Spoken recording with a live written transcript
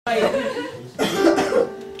It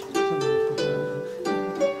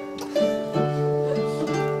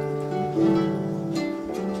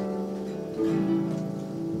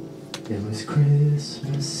was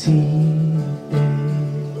Christmas Eve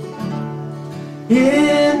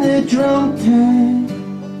day in the drunk tank.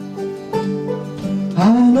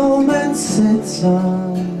 An old man said,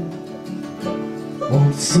 "Son,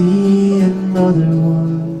 won't see another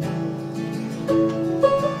one."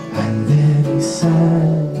 And then he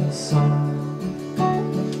sang a song,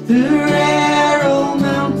 the rare old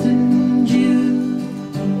mountain dew.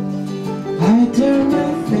 I turned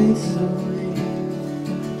my face away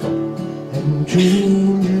and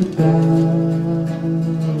dreamed about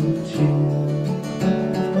you.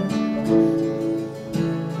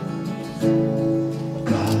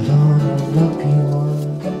 Got on a lucky one,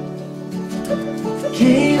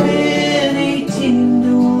 came in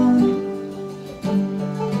 18-1.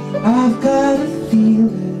 I've got a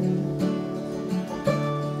feeling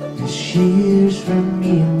this year's for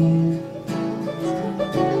me and you.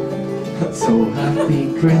 So happy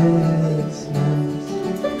Christmas.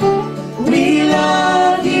 We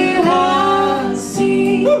love you, I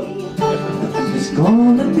see. It's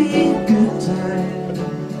gonna be good times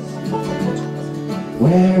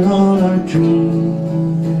where all our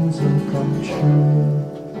dreams will come true.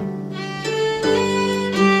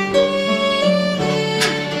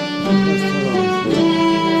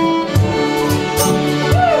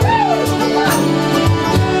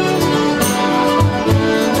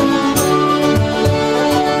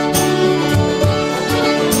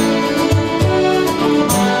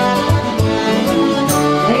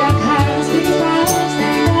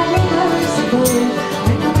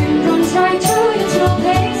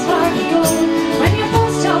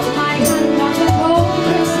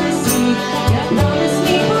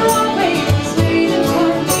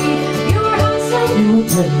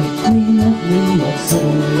 Queen of New York City,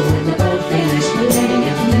 when the boat finished playing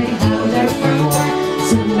and they held their farewell,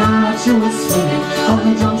 Sinatra was swinging, all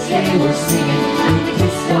the drunks they were singing, and we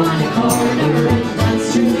kissed on the corner and danced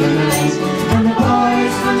through the night. And the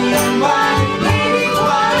boys from the NYPD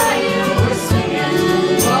choir were singing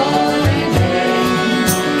Rolling Day,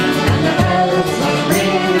 and the bells were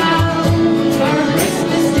ringing out for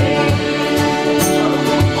Christmas Day.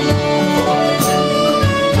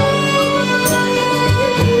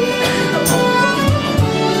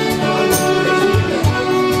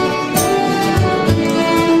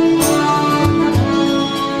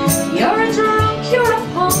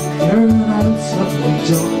 Suddenly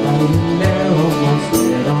jumped out in there, almost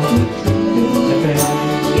dead on the bed.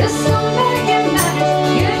 You still better get mad,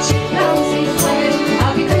 you cheap lousy flirt.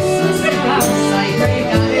 Happy Christmas, Christmas, I pray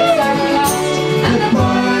God it's our last. And the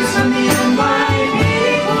boys from the NYPD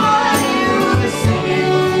choir were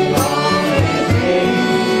singing Rolling Day,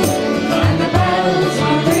 and the bells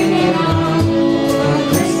were ringing on on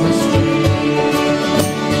Christmas Day.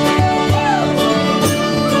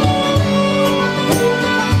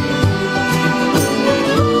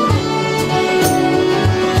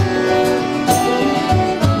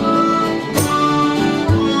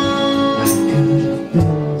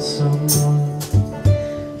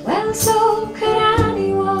 Well, so could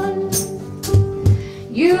anyone.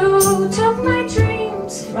 You took my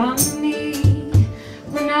dreams from me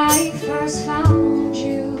when I first found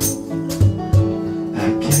you. I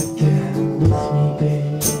kept them with me,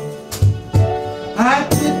 babe. I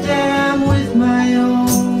did them with my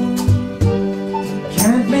own.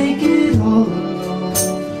 Can't make it all alone.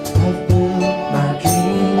 I've built my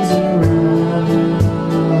dreams around you.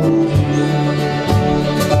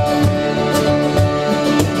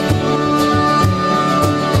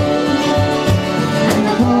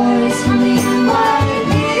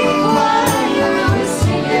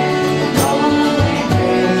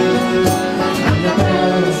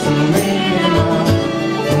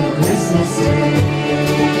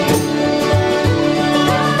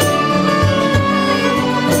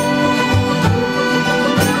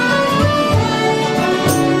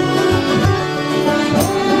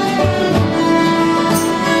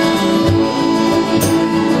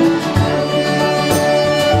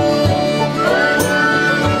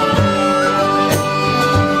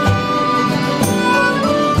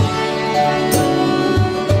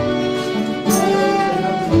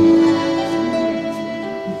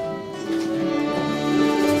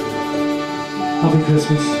 Happy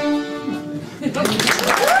Christmas.